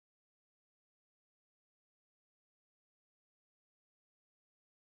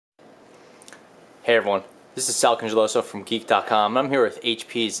Hey everyone, this is Sal Congeloso from Geek.com. I'm here with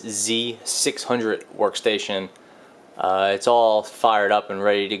HP's Z600 workstation. It's all fired up and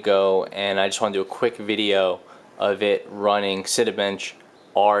ready to go, and I just want to do a quick video of it running Cinebench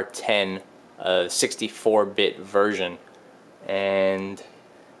R10 64-bit version. And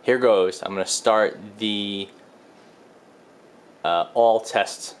here goes. I'm going to start the all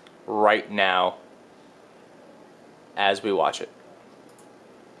tests right now as we watch it.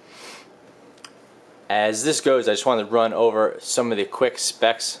 As this goes, I just wanted to run over some of the quick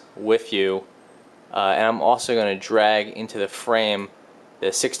specs with you, and I'm also going to drag into the frame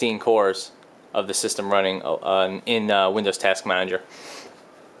the 16 cores of the system running in Windows Task Manager.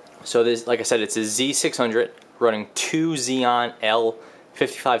 So this, like I said, it's a Z600 running two Xeon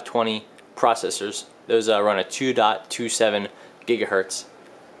L5520 processors. Those run at 2.27 gigahertz.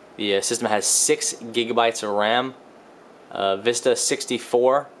 The system has 6 gigabytes of RAM, Vista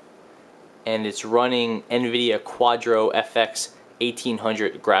 64, and it's running NVIDIA Quadro FX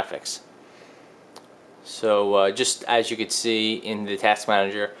 1800 graphics. So just as you could see in the Task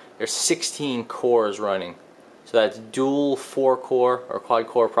Manager, there's 16 cores running. So that's dual 4-core or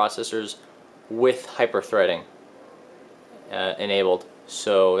quad-core processors with hyper-threading enabled.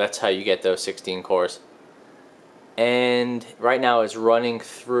 So that's how you get those 16 cores. And right now it's running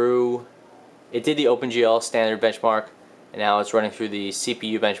through, it did the OpenGL standard benchmark, and now it's running through the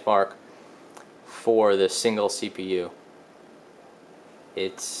CPU benchmark for the single CPU.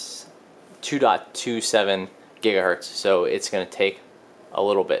 It's 2.27 gigahertz, so it's going to take a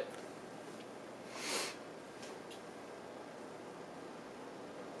little bit.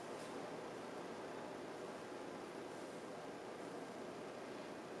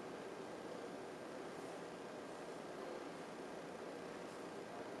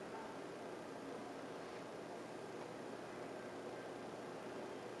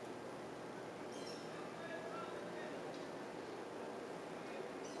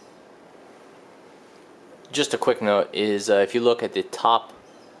 Just a quick note is if you look at the top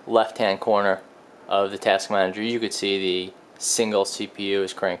left hand corner of the Task Manager, you could see the single CPU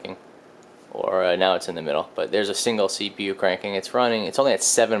is cranking, or now it's in the middle, but there's a single CPU cranking. It's running, it's only at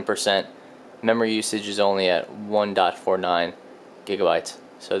 7%. Memory usage is only at 1.49 gigabytes.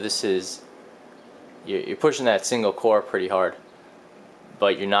 So this is, you're pushing that single core pretty hard,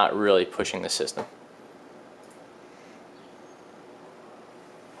 but you're not really pushing the system.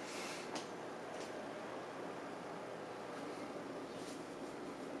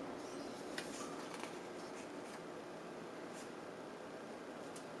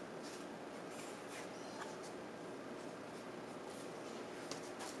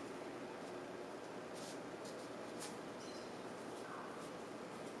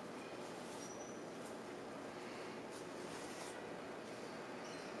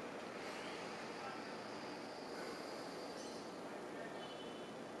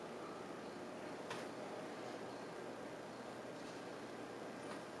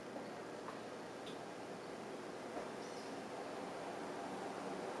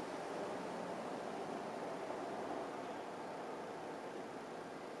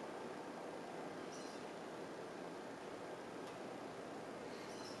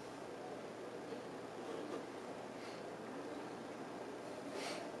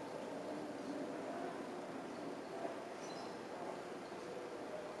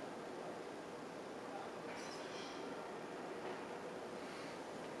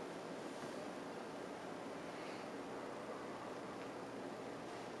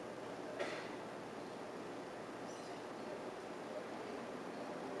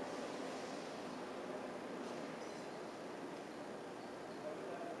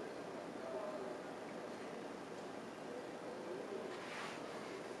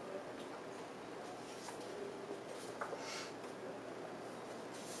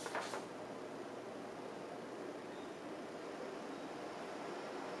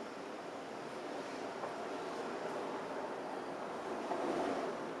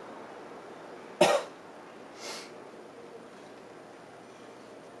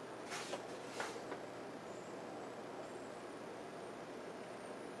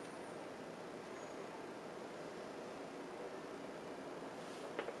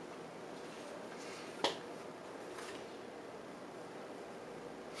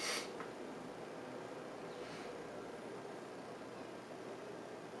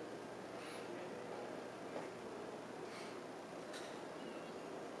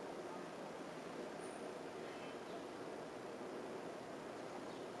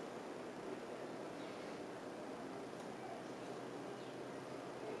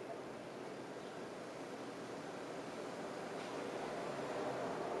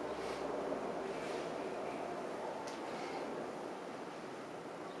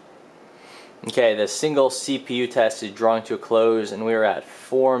 Okay, the single CPU test is drawing to a close, and we are at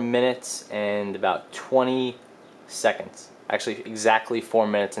 4 minutes and about 20 seconds. Actually, exactly 4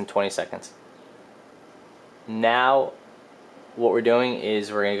 minutes and 20 seconds. Now, what we're doing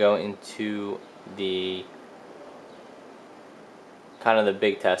is we're going to go into the kind of the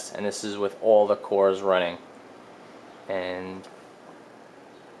big test, and this is with all the cores running. And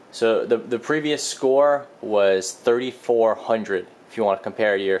so the previous score was 3,400 if you want to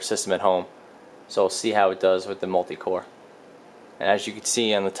compare to your system at home. So we'll see how it does with the multi-core. And as you can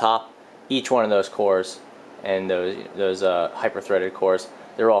see on the top, each one of those cores and those hyper-threaded cores,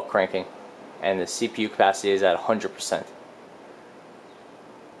 they're all cranking, and the CPU capacity is at 100%.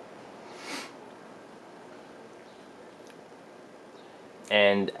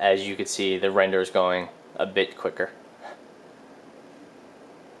 And as you can see, the render is going a bit quicker.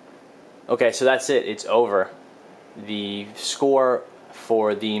 Okay, so that's it. It's over. The score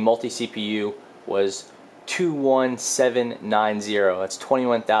for the multi-CPU was 21790. That's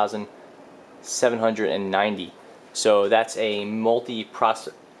 21,790. So that's a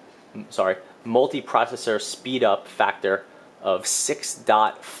multi-processor speed up factor of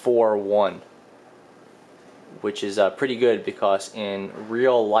 6.41, which is pretty good because in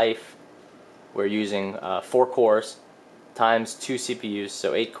real life we're using 4 cores times 2 CPUs,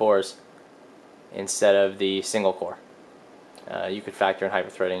 so 8 cores instead of the single core. You could factor in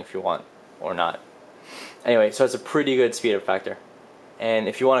hyperthreading if you want, or not. Anyway, so it's a pretty good speed up factor. And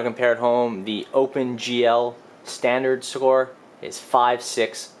if you want to compare at home, the OpenGL standard score is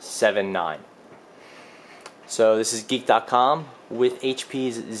 5679. So this is Geek.com with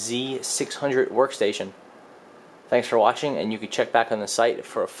HP's Z600 workstation. Thanks for watching, and you can check back on the site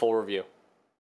for a full review.